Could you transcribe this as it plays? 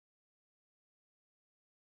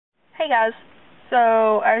Hey guys,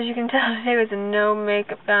 so as you can tell, today was a no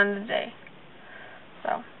makeup kind of day.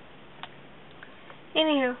 So,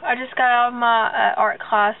 anywho, I just got out of my art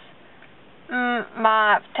class.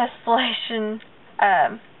 My tessellation,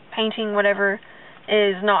 painting, whatever,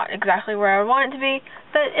 is not exactly where I want it to be,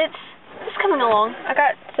 but it's coming along. I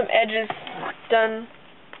got some edges done,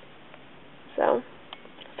 so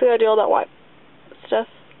gotta do all that white stuff,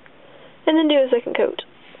 and then do a second coat.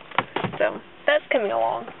 So that's coming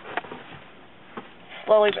along.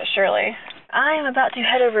 Slowly but surely. I am about to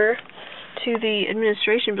head over to the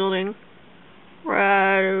administration building,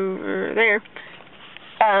 right over there,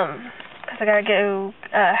 because I gotta go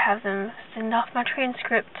have them send off my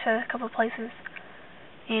transcript to a couple of places.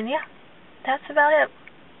 And yeah, that's about it.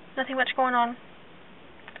 Nothing much going on.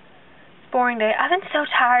 Boring day. I've been so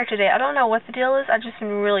tired today. I don't know what the deal is. I've just been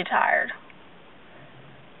really tired.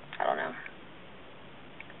 I don't know.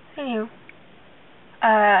 Anywho,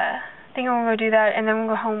 I think I'm gonna go do that, and then I'm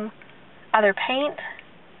gonna go home, either paint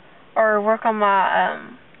or work on my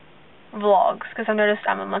vlogs, because I've noticed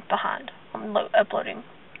I'm a month behind on uploading.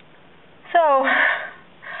 So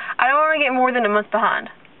I don't want to get more than a month behind.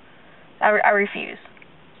 I refuse.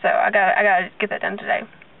 So I gotta get that done today.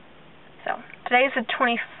 So today is the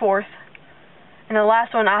 24th, and the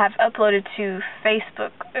last one I have uploaded to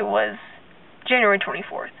Facebook, it was January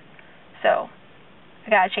 24th. So I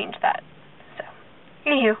gotta change that. So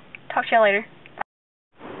anywho, talk to y'all later.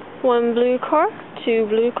 1 blue car, 2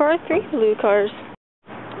 blue cars, 3 blue cars.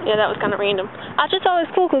 Yeah, that was kind of random. I just thought it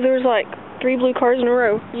was cool because there was like 3 blue cars in a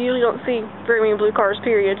row. You usually don't see very many blue cars,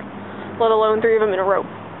 period. Let alone 3 of them in a row.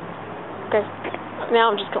 Okay,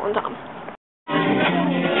 now I'm just killing time.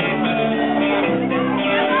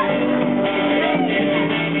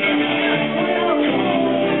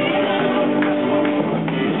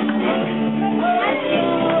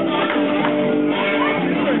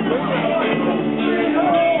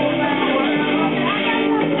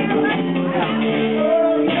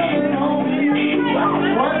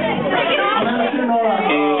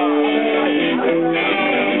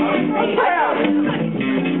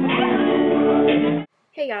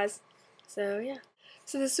 Hey guys, so yeah.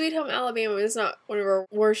 So the Sweet Home Alabama is not one of our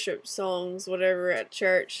worship songs, whatever, at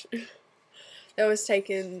church. That was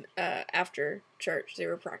taken after church. They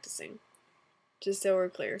were practicing. Just so we're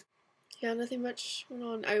clear. Yeah, nothing much went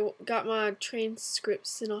on. I got my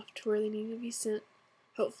transcripts sent off to where they need to be sent.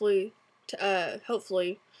 Hopefully, Texarkana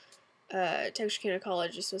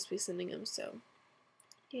College is supposed to be sending them, so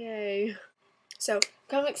yay. So,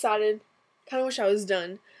 kind of excited. Kind of wish I was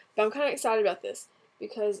done, but I'm kind of excited about this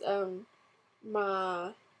because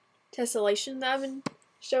my tessellation that I've been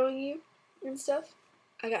showing you and stuff,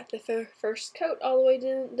 I got the first coat all the way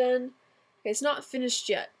done. It's not finished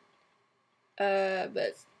yet,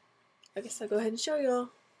 but I guess I'll go ahead and show y'all.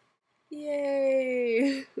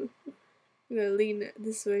 Yay! I'm gonna lean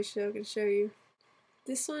this way so I can show you.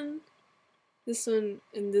 This one,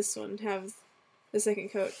 and this one have the second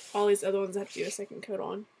coat. All these other ones I have to do a second coat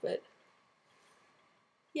on, but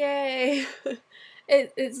yay!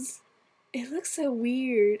 It looks so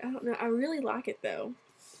weird. I don't know. I really like it though.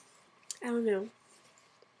 I don't know.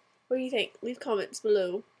 What do you think? Leave comments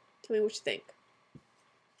below. Tell me what you think.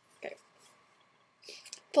 Okay.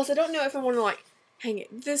 Plus, I don't know if I want to like hang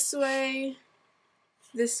it this way.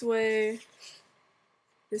 Ooh, I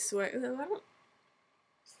don't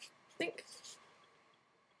think.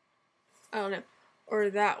 I don't know. Or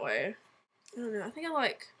that way. I don't know. I think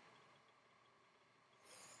I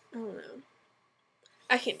don't know.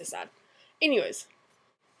 I can't decide. Anyways,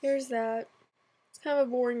 here's that. It's kind of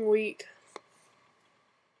a boring week.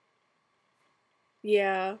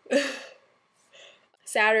 Yeah.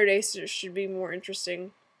 Saturdays should be more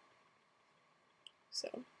interesting.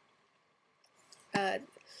 So,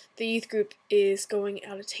 the youth group is going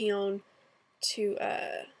out of town to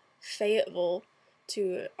Fayetteville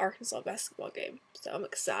to an Arkansas basketball game. So I'm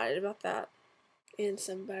excited about that. And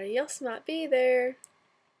somebody else might be there.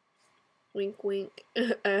 Wink, wink.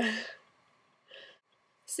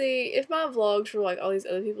 See, if my vlogs were like all these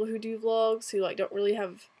other people who do vlogs, who like don't really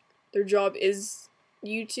have, their job is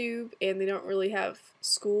YouTube and they don't really have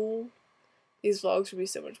school, these vlogs would be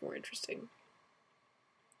so much more interesting.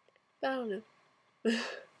 But I don't know.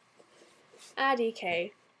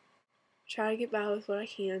 IDK. Try to get by with what I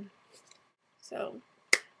can. So,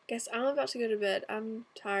 guess I'm about to go to bed. I'm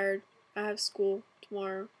tired. I have school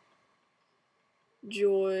tomorrow.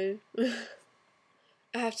 Joy.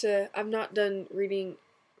 I'm not done reading.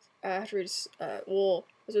 I have to read, well,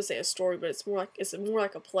 I was going to say a story, but it's more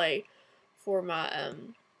like a play for my,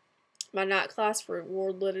 my night class for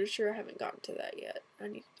world literature. I haven't gotten to that yet. I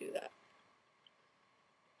need to do that.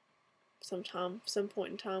 some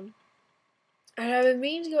point in time. And I've been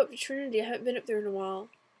meaning to go up to Trinity. I haven't been up there in a while.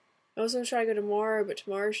 I was going to try to go tomorrow, but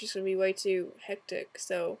tomorrow's just going to be way too hectic.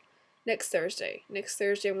 So, next Thursday I'm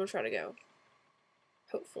going to try to go.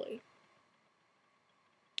 Hopefully.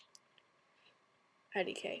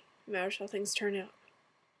 IDK. No matter how things turn out.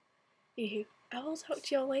 Anywho, I will talk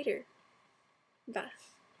to y'all later. Bye.